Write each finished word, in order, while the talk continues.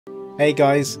Hey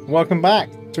guys, welcome back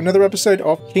to another episode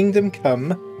of Kingdom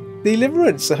Come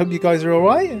Deliverance. I hope you guys are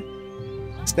alright,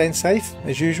 staying safe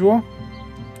as usual.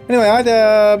 Anyway, I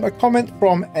had a comment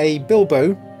from a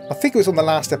Bilbo, I think it was on the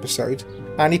last episode,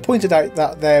 and he pointed out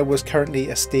that there was currently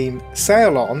a Steam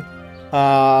sale on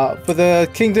for the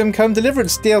Kingdom Come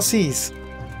Deliverance DLCs.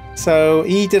 So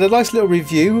he did a nice little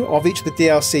review of each of the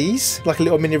DLCs, like a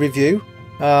little mini review,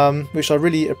 which I'm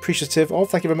really appreciative of.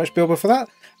 Thank you very much, Bilbo, for that.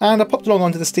 And I popped along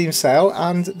onto the Steam sale,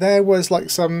 and there was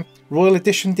like some Royal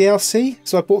Edition DLC.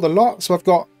 So I bought the lot. So I've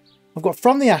got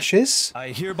From the Ashes. I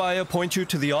hereby appoint you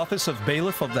to the office of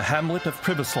Bailiff of the Hamlet of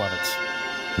Pribyslavitz.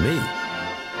 Me?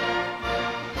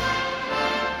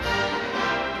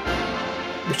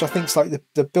 Which I think is like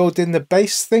the building the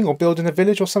base thing, or building a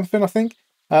village or something, I think.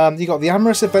 You got the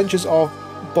Amorous Adventures of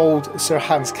Bold Sir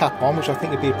Hans Capon, which I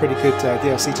think would be a pretty good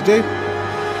DLC to do.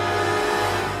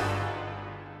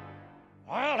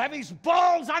 I'll have his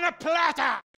balls on a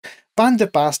platter! Band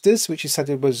of Bastards, which he said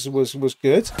it was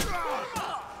good.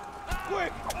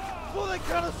 Quick! Before they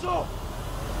cut us off!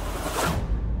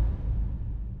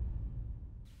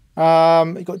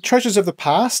 You got Treasures of the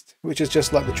Past, which is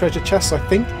just like the treasure chests, I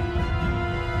think.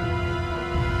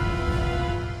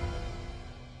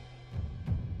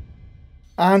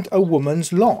 And A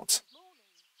Woman's Lot.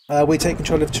 We take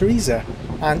control of Teresa,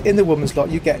 and in the Woman's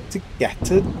Lot you get to get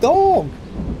a dog.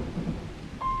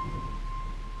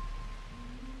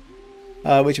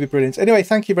 Which would be brilliant. Anyway,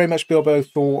 thank you very much, Bilbo,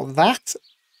 for that.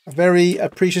 Very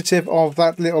appreciative of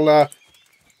that little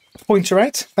pointer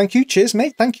out. Thank you. Cheers,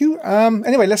 mate. Thank you.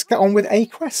 Anyway, let's get on with a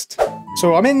quest.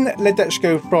 So I'm in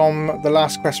Ledetchko from the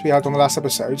last quest we had on the last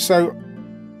episode. So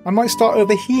I might start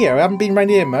over here. I haven't been around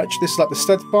here much. This is like the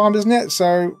stud farm, isn't it?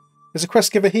 So there's a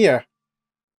quest giver here.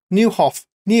 Neuhof.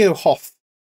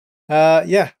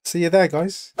 Yeah, see you there,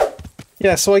 guys.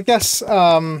 Yeah, so I guess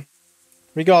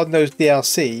regarding those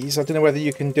DLCs, I don't know whether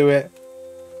you can do it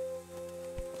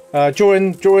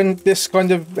during this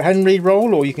kind of Henry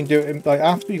role, or you can do it like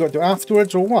after. You got to do it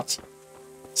afterwards, or what?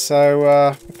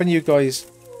 So if any of you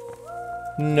guys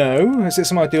know, is it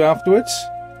something I do afterwards?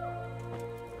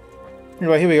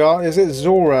 Anyway, here we are. Is it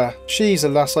Zora? She's the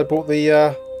last I bought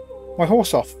the my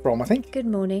horse off from, I think. Good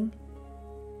morning.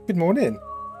 Good morning.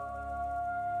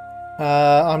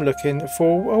 I'm looking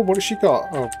for... Oh, what has she got?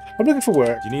 Oh, I'm looking for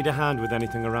work. Do you need a hand with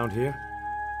anything around here?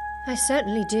 I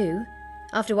certainly do.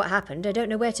 After what happened, I don't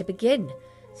know where to begin.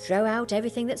 Throw out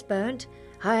everything that's burnt,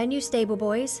 hire new stable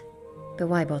boys. But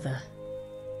why bother?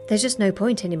 There's just no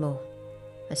point anymore.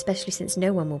 Especially since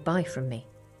no one will buy from me.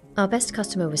 Our best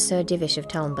customer was Sir Divish of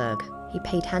Talmberg. He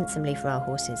paid handsomely for our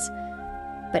horses.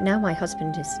 But now my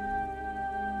husband is...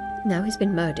 Now he's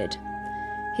been murdered.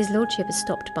 His lordship has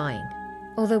stopped buying.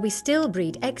 Although we still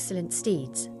breed excellent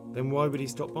steeds. Then why would he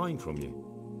stop buying from you?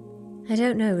 I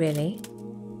don't know, really.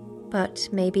 But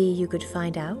maybe you could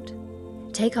find out?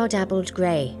 Take our dabbled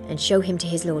grey and show him to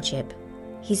his lordship.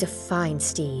 He's a fine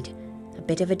steed. A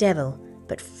bit of a devil,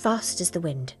 but fast as the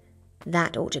wind.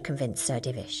 That ought to convince Sir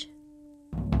Divish.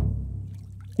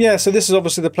 Yeah, so this is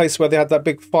obviously the place where they had that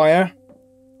big fire.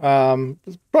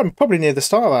 Probably near the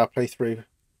start of our playthrough.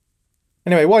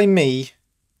 Anyway, why me?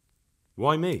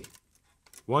 Why me?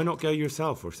 Why not go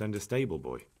yourself or send a stable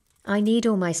boy? I need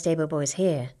all my stable boys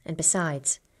here, and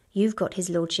besides, you've got his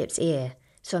lordship's ear,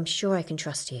 so I'm sure I can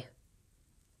trust you.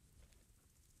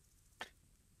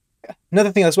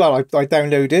 Another thing as well, I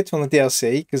downloaded on the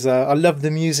DLC, because I love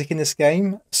the music in this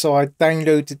game, so I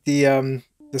downloaded the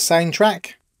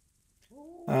soundtrack.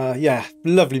 Yeah,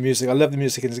 lovely music. I love the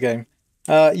music in this game.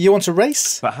 You want to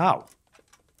race? But how?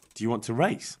 Do you want to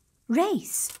race?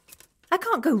 Race? I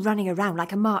can't go running around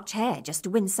like a March hare just to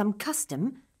win some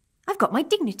custom. I've got my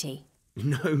dignity.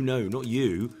 No, not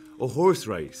you. A horse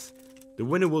race. The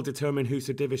winner will determine who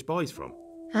Sir Divish buys from.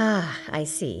 Ah, I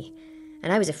see.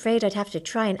 And I was afraid I'd have to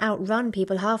try and outrun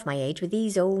people half my age with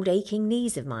these old aching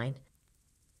knees of mine.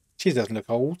 She doesn't look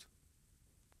old.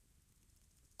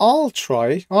 I'll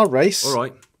try. I'll race. All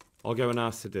right. I'll go and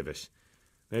ask Sir Divish.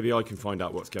 Maybe I can find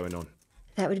out what's going on.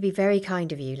 That would be very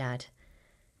kind of you, lad.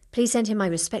 Please send him my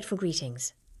respectful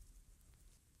greetings.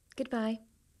 Goodbye.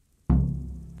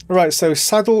 Right, so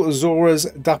saddle Zora's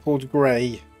dappled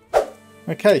grey.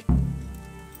 Okay.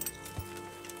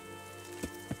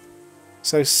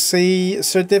 So see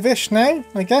Sir Divish now,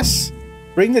 I guess.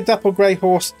 Bring the dappled grey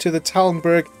horse to the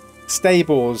Talmberg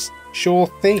stables. Sure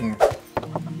thing.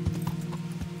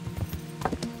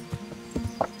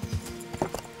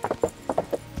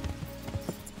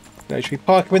 Now, should we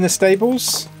park him in the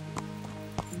stables?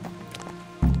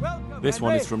 This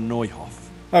one is from Neuhof.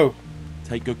 Oh.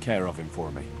 Take good care of him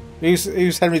for me.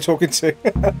 Who's Henry talking to?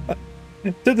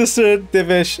 To the Sir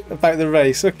Divish about the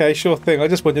race. Okay, sure thing. I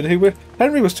just wondered who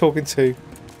Henry was talking to.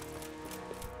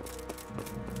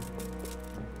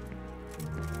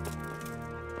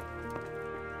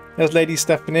 There's Lady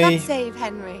Stephanie. God save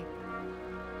Henry.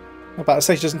 I'm about to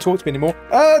say she doesn't talk to me anymore.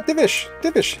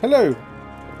 Divish, hello.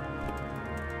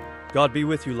 God be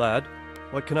with you, lad.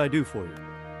 What can I do for you?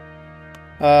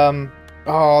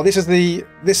 Oh, this is the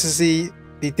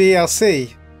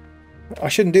DLC. I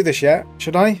shouldn't do this yet,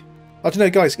 should I? I don't know,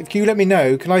 guys. Can you let me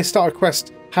know? Can I start a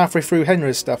quest halfway through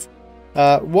Henry's stuff?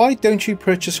 Why don't you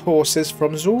purchase horses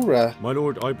from Zora? My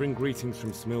lord, I bring greetings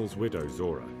from Smil's widow,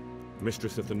 Zora,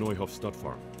 mistress of the Neuhof stud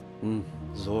farm.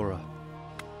 Zora.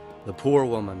 The poor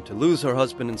woman, to lose her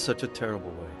husband in such a terrible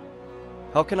way.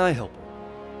 How can I help her?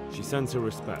 She sends her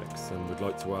respects and would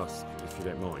like to ask, if you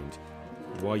don't mind,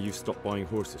 why you stopped buying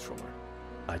horses from her.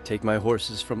 I take my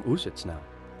horses from Uzits now.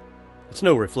 It's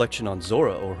no reflection on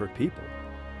Zora or her people,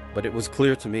 but it was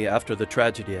clear to me after the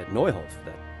tragedy at Neuhof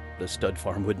that the stud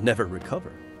farm would never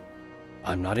recover.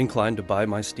 I'm not inclined to buy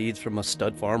my steeds from a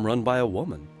stud farm run by a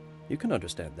woman. You can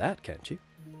understand that, can't you?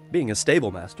 Being a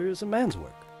stable master is a man's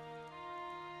work.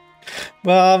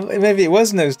 Well, maybe it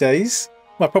was in those days.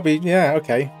 Well, probably, yeah,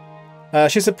 okay.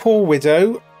 She's a poor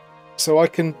widow, so I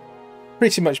can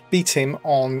pretty much beat him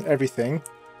on everything.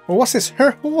 Well, what's this?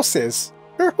 Her horses!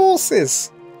 Her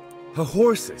horses! Her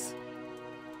horses?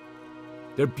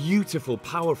 They're beautiful,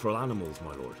 powerful animals,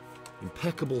 my lord.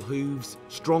 Impeccable hooves,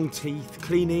 strong teeth,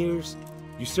 clean ears.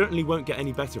 You certainly won't get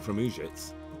any better from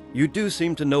Uzits. You do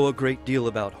seem to know a great deal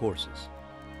about horses.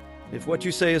 If what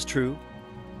you say is true,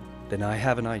 then I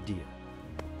have an idea.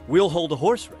 We'll hold a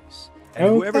horse race, and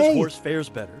whoever's horse fares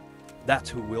better, that's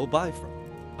who we'll buy from.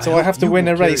 So I have to win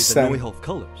a race then? Neuhof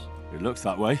colors. It looks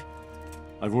that way.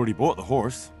 I've already bought the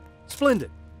horse.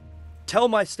 Splendid. Tell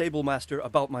my stable master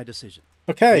about my decision.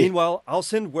 Okay. Meanwhile, I'll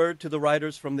send word to the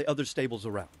riders from the other stables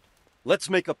around. Let's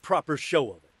make a proper show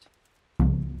of it.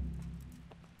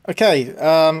 Okay,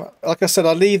 like I said,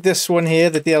 I'll leave this one here,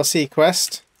 the DLC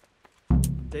quest.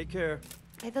 Take care.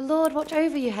 May the Lord watch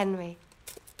over you, Henry.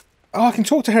 Oh, I can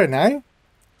talk to her now.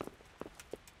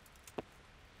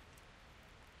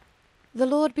 The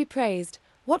Lord be praised.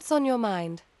 What's on your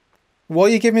mind? Why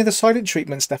you give me the silent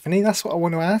treatment, Stephanie? That's what I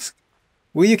want to ask.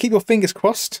 Will you keep your fingers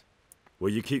crossed? Will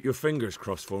you keep your fingers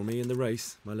crossed for me in the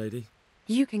race, my lady?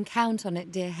 You can count on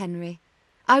it, dear Henry.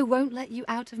 I won't let you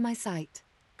out of my sight.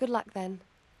 Good luck then.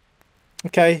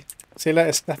 Okay. See you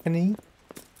later, Stephanie.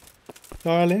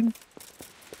 Darling.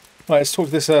 Right, let's talk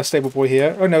to this stable boy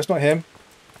here. Oh no, it's not him.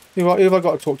 Who have I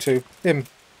got to talk to? Him.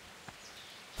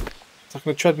 It's like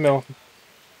on a treadmill.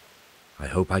 I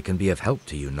hope I can be of help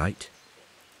to you, knight.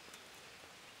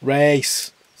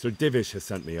 Race. Sir Divish has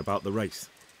sent me about the race.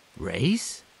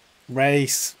 Race?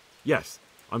 Race. Yes,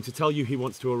 I'm to tell you he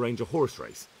wants to arrange a horse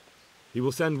race. He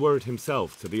will send word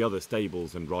himself to the other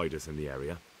stables and riders in the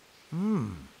area.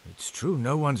 It's true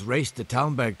no one's raced the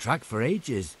Talmberg track for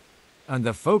ages. And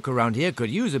the folk around here could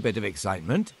use a bit of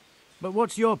excitement. But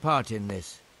what's your part in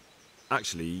this?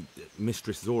 Actually,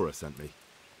 Mistress Zora sent me.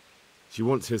 She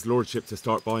wants his lordship to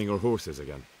start buying her horses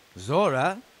again.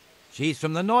 Zora? She's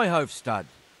from the Neuhof stud,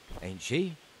 ain't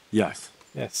she? Yes.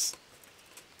 Yes.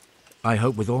 I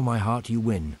hope with all my heart you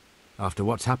win. After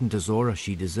what's happened to Zora,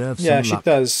 she deserves some luck. Yeah, she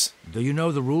does. Do you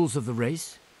know the rules of the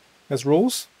race? There's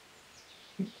rules?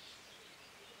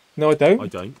 No, I don't. I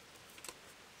don't.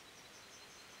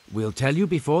 We'll tell you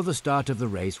before the start of the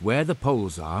race where the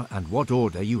poles are and what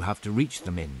order you have to reach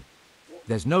them in.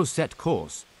 There's no set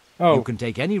course. Oh. You can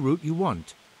take any route you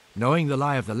want. Knowing the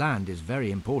lie of the land is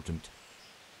very important.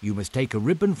 You must take a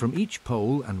ribbon from each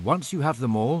pole, and once you have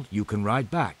them all, you can ride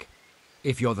back.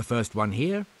 If you're the first one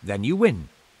here, then you win.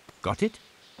 Got it?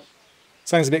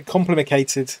 Sounds a bit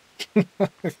complicated.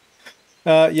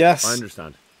 Yes. I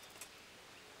understand.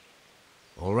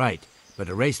 All right, but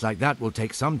a race like that will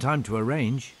take some time to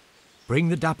arrange. Bring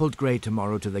the dappled grey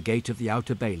tomorrow to the gate of the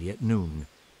outer bailey at noon.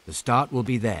 The start will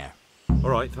be there. All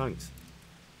right, thanks.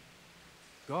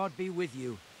 God be with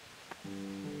you.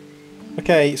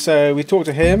 Okay, so we talked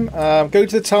to him. Go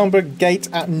to the Talmberg gate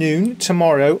at noon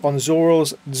tomorrow on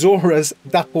Zora's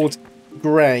dappled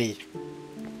grey.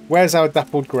 Where's our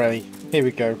dappled grey? Here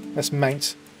we go. Let's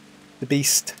mount the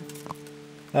beast.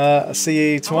 I'll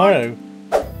see you tomorrow.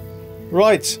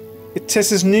 Right,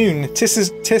 tis is noon. Tis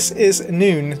is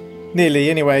noon, nearly.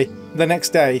 Anyway, the next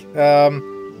day.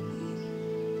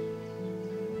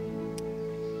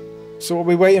 So what are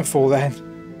we waiting for then?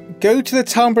 Go to the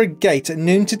Talmberg gate at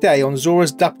noon today on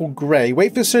Zora's dappled grey.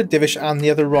 Wait for Sir Divish and the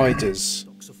other riders.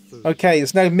 Okay,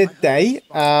 it's now midday.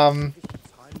 Or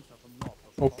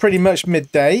pretty much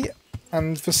midday.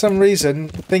 and for some reason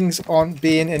things aren't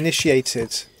being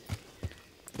initiated.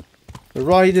 The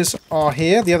riders are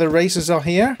here, the other racers are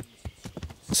here.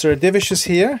 Sir Divish is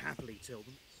here.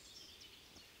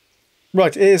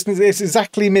 Right, it's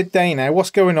exactly midday now.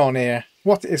 What's going on here?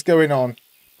 What is going on?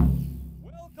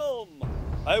 Welcome!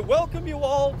 I welcome you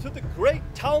all to the Great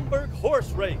Talmberg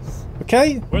Horse Race.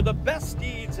 Okay. Where the best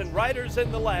steeds and riders in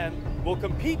the land will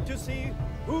compete to see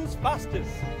who's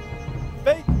fastest.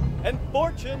 Fate and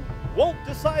fortune won't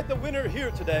decide the winner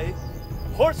here today.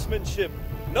 Horsemanship,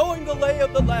 knowing the lay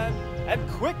of the land, and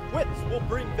quick wits will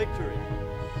bring victory.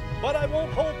 But I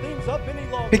won't hold things up any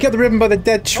longer. Pick up the ribbon by the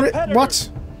dead tree. What?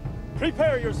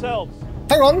 Prepare yourselves.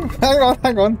 Hang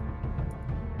on.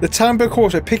 The Talmberg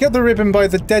Horse Race. Pick up the ribbon by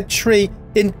the dead tree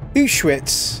in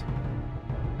Auschwitz.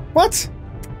 What?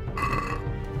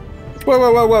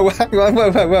 Whoa.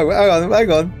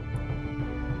 Hang on.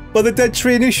 By the dead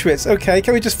tree in Auschwitz. Okay,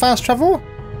 can we just fast travel?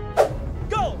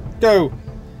 Go.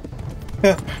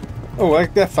 Oh,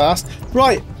 they're fast.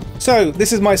 Right. So,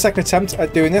 this is my second attempt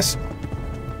at doing this.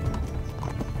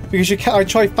 Because I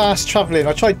tried fast travelling,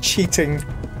 I tried cheating,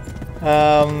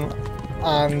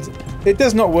 and it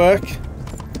does not work.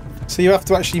 So you have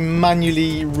to actually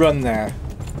manually run there.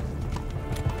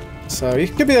 So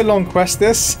it could be a long quest,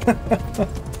 this.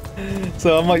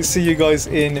 So I might see you guys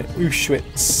in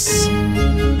Auschwitz.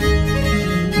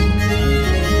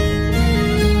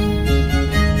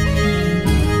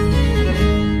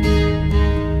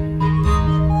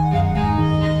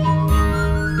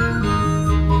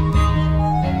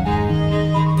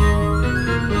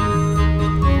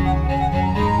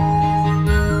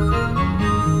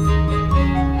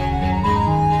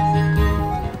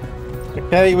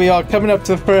 Okay, we are coming up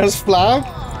to the first flag,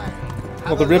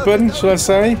 or the ribbon, should I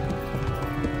say.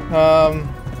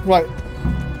 Right.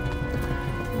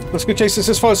 Let's go chase this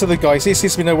as far as the guy. He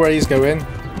seems to know where he's going.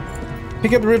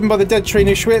 Pick up the ribbon by the dead tree in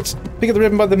Auschwitz. Pick up the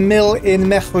ribbon by the mill in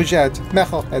Mechelhead.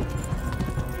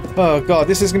 Oh god,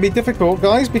 this is going to be difficult,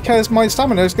 guys, because my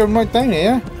stamina is going right down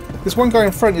here. This one guy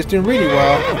in front is doing really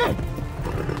well.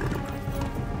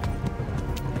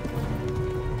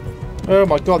 Oh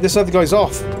my god, this other guy's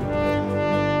off.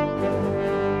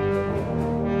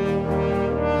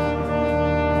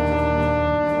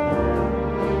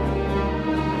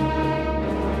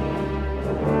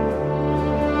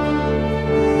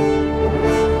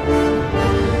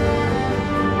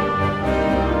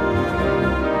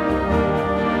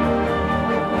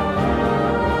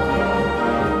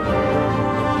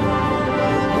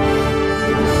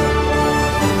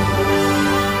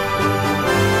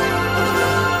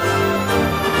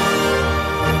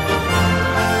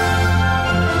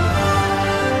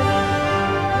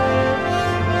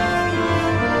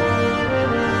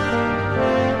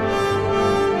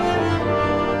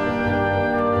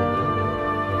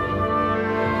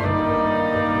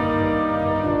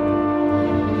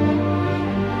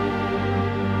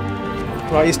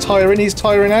 Right, he's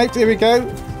tiring out. Here we go.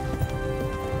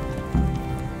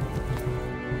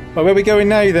 Right, where are we going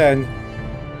now then?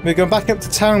 We're going back up to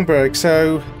Talmberg,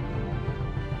 so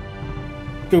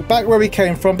go back where we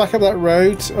came from, back up that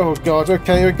road. Oh god,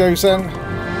 okay, here it goes then.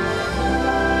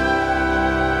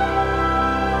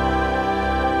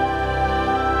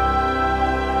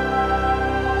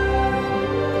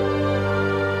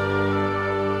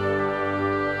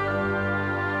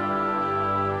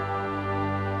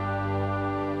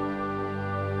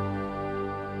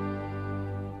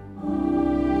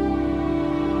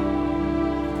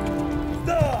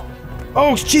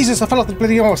 Oh, Jesus, I fell off the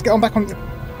bloody horse. Get on back on.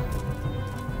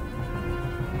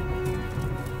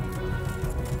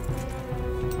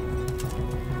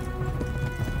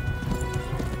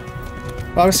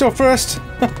 I'm still first.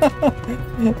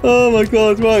 Oh my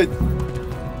god, right.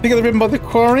 Pick up the ribbon by the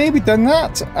quarry. We've done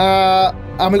that.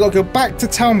 And we've got to go back to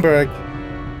Talmberg.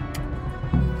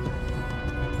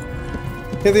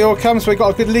 Here they all come, so we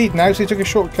got a good lead now, so we took a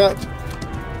shortcut.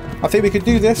 I think we could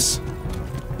do this.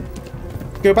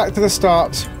 Go back to the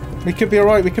start. We could be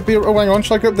alright. We could be. Oh, hang on.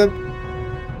 Shall I go up the?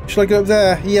 Shall I go up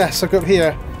there? Yes, I'll go up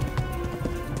here.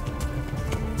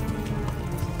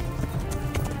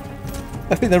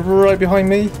 I think they're right behind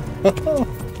me.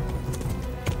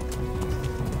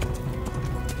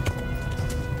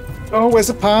 Oh, where's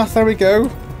the path? There we go.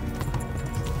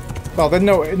 Well, they're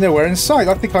nowhere in sight.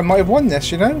 I think I might have won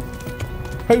this, you know?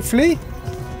 Hopefully.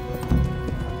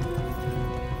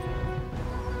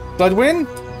 Did I win?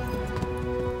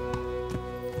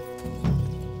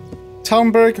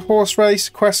 Talmberg horse race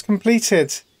quest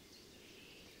completed.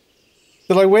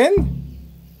 Did I win?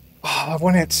 Oh, I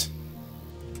won it.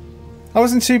 That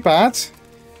wasn't too bad.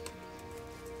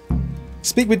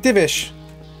 Speak with Divish.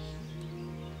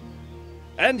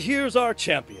 And here's our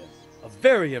champion. A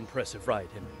very impressive ride,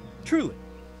 Henry. Truly.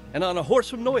 And on a horse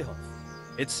from Neuhof.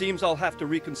 It seems I'll have to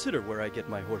reconsider where I get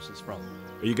my horses from.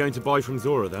 Are you going to buy from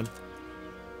Zora, then?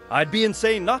 I'd be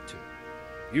insane not to.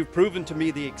 You've proven to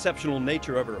me the exceptional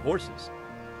nature of her horses.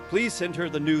 Please send her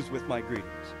the news with my greetings.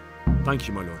 Thank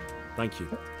you, my lord. Thank you.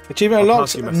 Achievement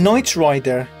unlocked. Night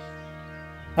Rider.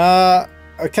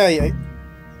 Okay.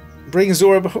 Bring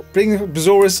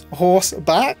Zora's horse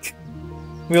back.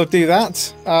 We'll do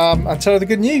that. And tell her the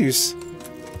good news.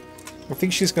 I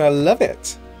think she's going to love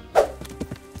it.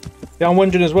 Yeah, I'm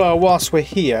wondering as well, whilst we're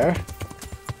here,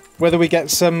 whether we get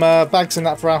some bags and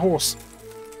that for our horse.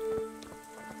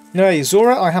 No, hey,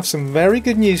 Zora, I have some very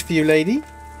good news for you, lady.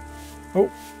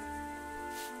 Oh.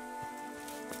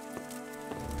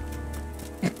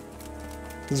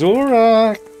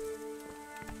 Zora!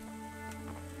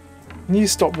 Can you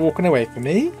stop walking away from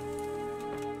me?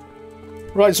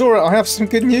 Right, Zora, I have some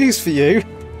good news for you.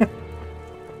 Right,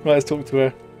 let's talk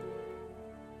to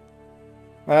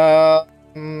her.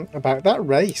 About that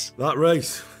race. That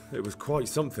race. It was quite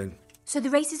something. So the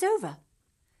race is over?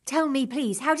 Tell me,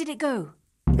 please, how did it go?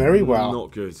 Very well.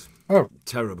 Not good. Oh.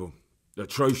 Terrible.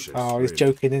 Atrocious. Oh, he's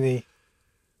really. joking, isn't he?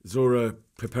 Zora,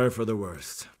 prepare for the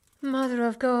worst. Mother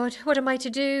of God, what am I to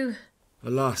do?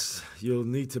 Alas, you'll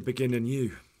need to begin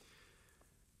anew.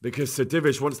 Because Sir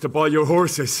Divish wants to buy your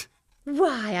horses.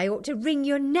 Why, I ought to wring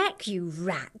your neck, you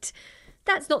rat.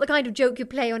 That's not the kind of joke you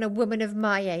play on a woman of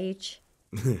my age.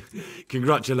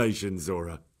 Congratulations,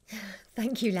 Zora.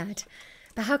 Thank you, lad.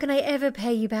 But how can I ever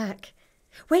pay you back?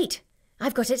 Wait,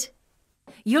 I've got it.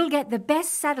 You'll get the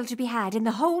best saddle to be had in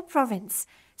the whole province.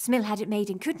 Smil had it made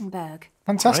in Kuttenberg.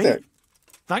 Fantastic. Great.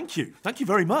 Thank you. Thank you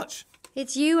very much.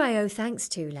 It's you I owe thanks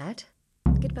to, lad.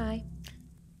 Goodbye.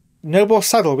 Noble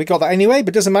saddle. We got that anyway,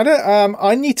 but doesn't matter.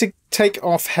 I need to take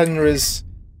off Henry's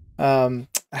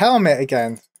helmet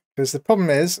again. Because the problem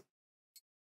is,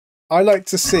 I like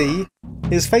to see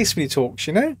his face when he talks,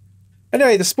 you know?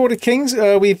 Anyway, the Sport of Kings,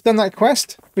 we've done that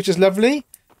quest, which is lovely.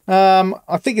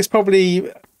 I think it's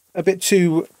probably a bit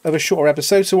too of a shorter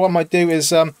episode, so what I might do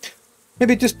is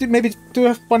maybe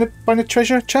find a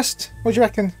treasure chest. What do you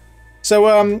reckon? So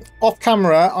off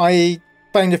camera, I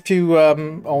found a few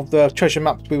of the treasure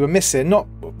maps we were missing. Not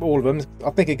all of them. I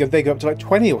think they go up to like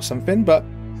 20 or something, but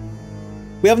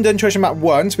we haven't done treasure map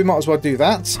 1, so we might as well do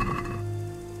that.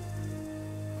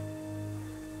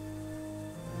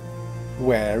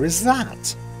 Where is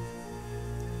that?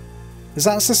 Is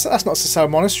that that's not Sir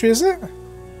Monastery, is it?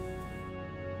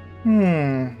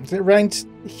 Is it around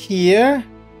here?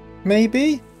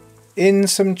 Maybe? In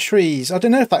some trees. I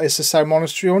don't know if that is Sir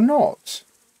Monastery or not.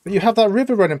 But you have that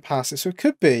river running past it, so it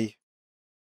could be.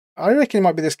 I reckon it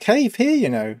might be this cave here, you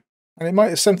know. And it might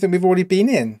be something we've already been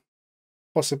in.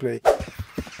 Possibly.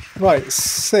 Right,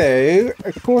 so,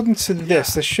 according to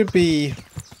this, there should be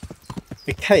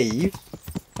a cave.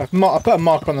 I put a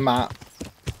mark on the map.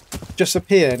 Just up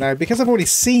here. Now, because I've already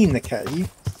seen the cave,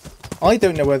 I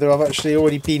don't know whether I've actually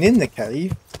already been in the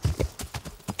cave.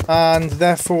 And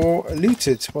therefore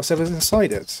looted whatever's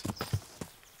inside it.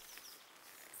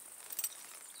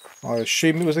 I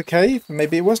assume it was a cave.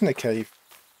 Maybe it wasn't a cave.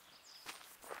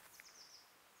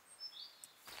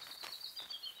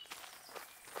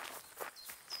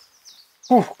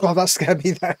 Oh god, that scared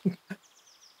me then.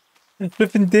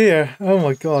 Flipping deer. Oh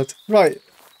my god. Right.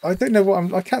 I don't know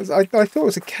what I can't. I thought it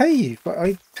was a cave, but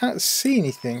I can't see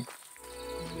anything.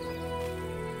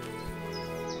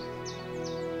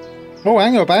 Oh,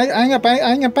 hang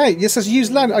about. Yes, says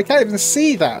use land. I can't even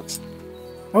see that.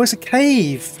 Oh, it's a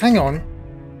cave. Hang on.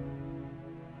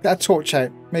 Get a torch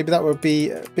out. Maybe that would be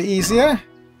a bit easier.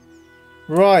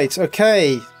 Right,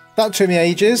 okay. That took me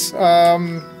ages.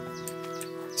 So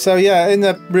yeah, in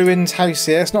the ruined house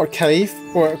here. It's not a cave.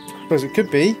 Or I suppose it could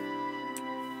be.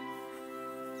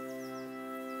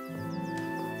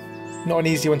 Not an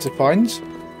easy one to find.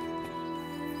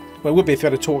 Well, it would be if you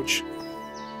had a torch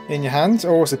in your hand.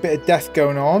 Oh, it's a bit of death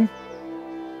going on.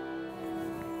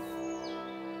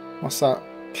 What's that?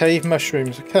 Cave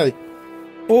mushrooms. Okay.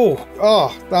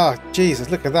 Oh,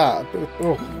 Jesus, look at that.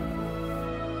 Oh.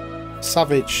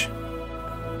 Savage.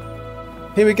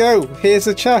 Here we go. Here's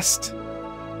a chest.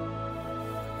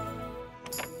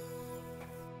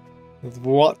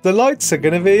 What the lights are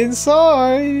going to be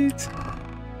inside.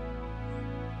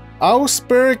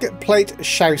 Augsburg plate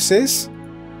chassis.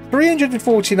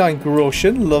 349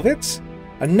 groschen, love it.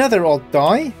 Another odd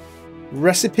die.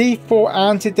 Recipe for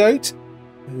antidote,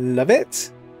 love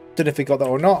it. Don't know if we got that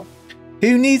or not.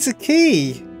 Who needs a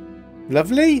key?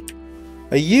 Lovely.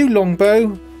 A yew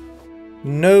longbow.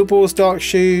 Noble's dark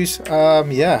shoes.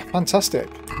 Yeah, fantastic.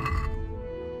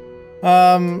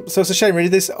 So it's a shame really.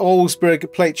 This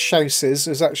Olsberg plate houses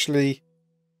is actually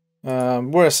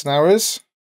worse than ours.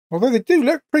 Although they do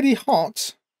look pretty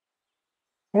hot.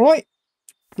 Alright.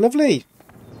 Lovely.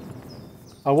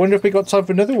 I wonder if we got time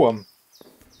for another one.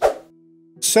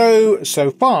 So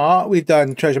far we've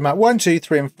done treasure map 1, 2,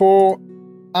 3 and 4.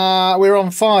 We're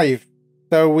on 5.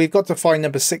 So we've got to find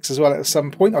number 6 as well at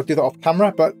some point. I'll do that off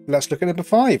camera, but let's look at number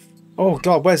 5. Oh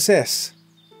god, where's this?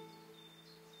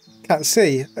 Can't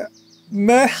see.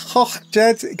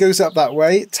 Neuhof goes up that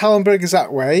way. Talmberg is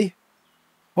that way.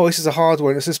 Oh, this is a hard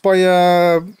one. This is by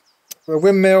a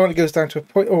windmill and it goes down to a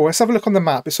point. Oh, let's have a look on the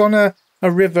map. It's on a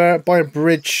river by a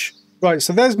bridge. Right,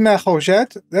 so there's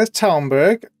Neuhof, there's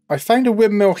Talmberg. I found a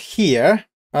windmill here.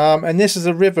 And this is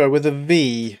a river with a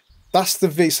V. That's the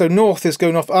V. So north is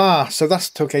going off. Ah, so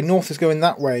that's okay. North is going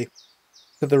that way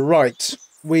to the right.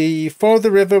 We follow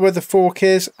the river where the fork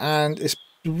is and it's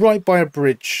right by a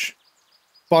bridge.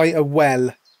 By a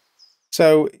well.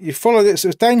 So you follow this. So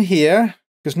it's down here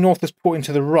because north is pointing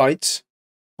to the right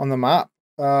on the map.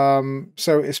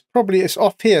 So it's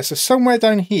off here. So somewhere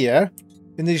down here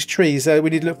in these trees, we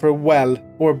need to look for a well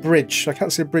or a bridge. I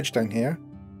can't see a bridge down here.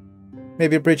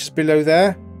 Maybe a bridge is below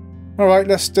there. All right,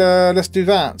 let's do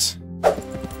that.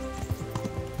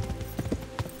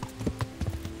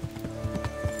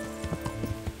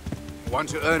 Want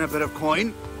to earn a bit of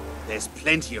coin? There's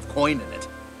plenty of coin in it.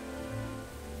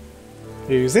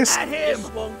 Who's this? This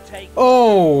won't take.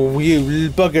 Oh, you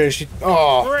buggers.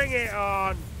 Oh. Bring it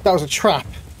on. That was a trap.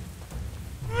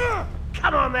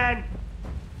 Come on, then.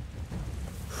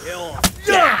 Oh.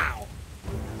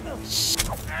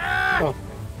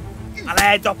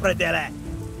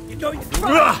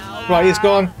 Right, he's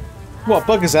gone. What,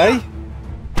 buggers, eh?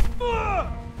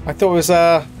 I thought it was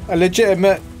a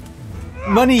legitimate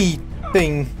money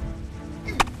thing.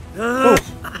 Oh.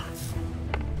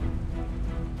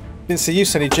 Didn't see you,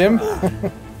 Sonny Jim.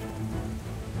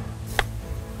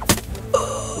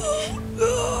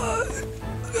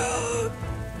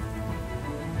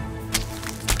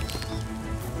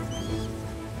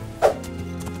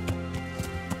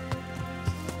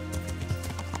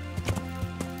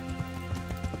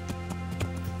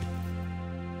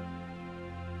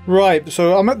 Right,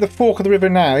 so I'm at the fork of the river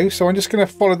now, so I'm just going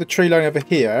to follow the tree line over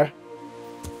here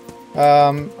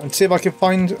and see if I can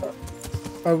find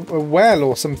a well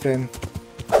or something.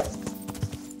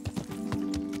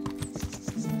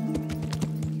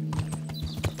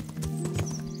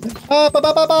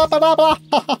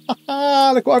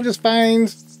 Look what I've just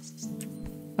found.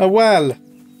 A well.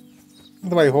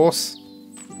 The way, horse.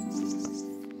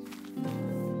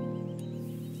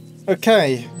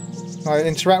 Okay. I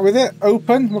interact with it.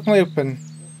 Open. What can I open?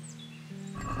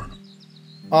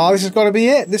 Oh, this has got to be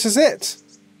it. This is it.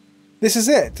 This is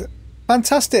it.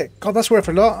 Fantastic. God, that's worth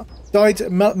a lot. Dyed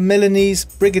Milanese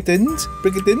Brigadind.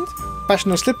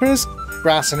 Fashionable slippers.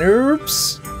 Grass and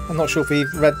herbs. I'm not sure if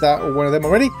we've read that or one of them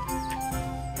already.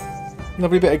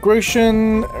 Lovely bit of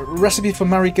Groshen. Recipe for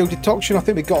marigold decoction. I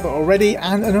think we got that already.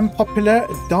 And an unpopular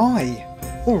dye.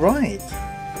 Alright.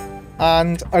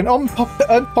 And an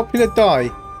unpopular dye.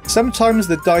 Sometimes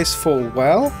the dice fall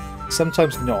well,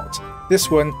 sometimes not. This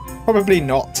one, probably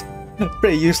not.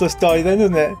 Pretty useless die then,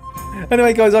 isn't it?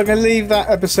 Anyway guys, I'm going to leave that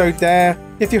episode there.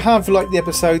 If you have liked the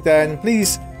episode then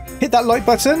please hit that like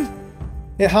button.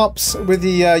 It helps with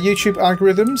the YouTube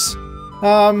algorithms.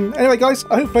 Anyway guys,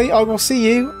 hopefully I will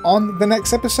see you on the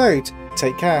next episode.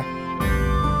 Take care.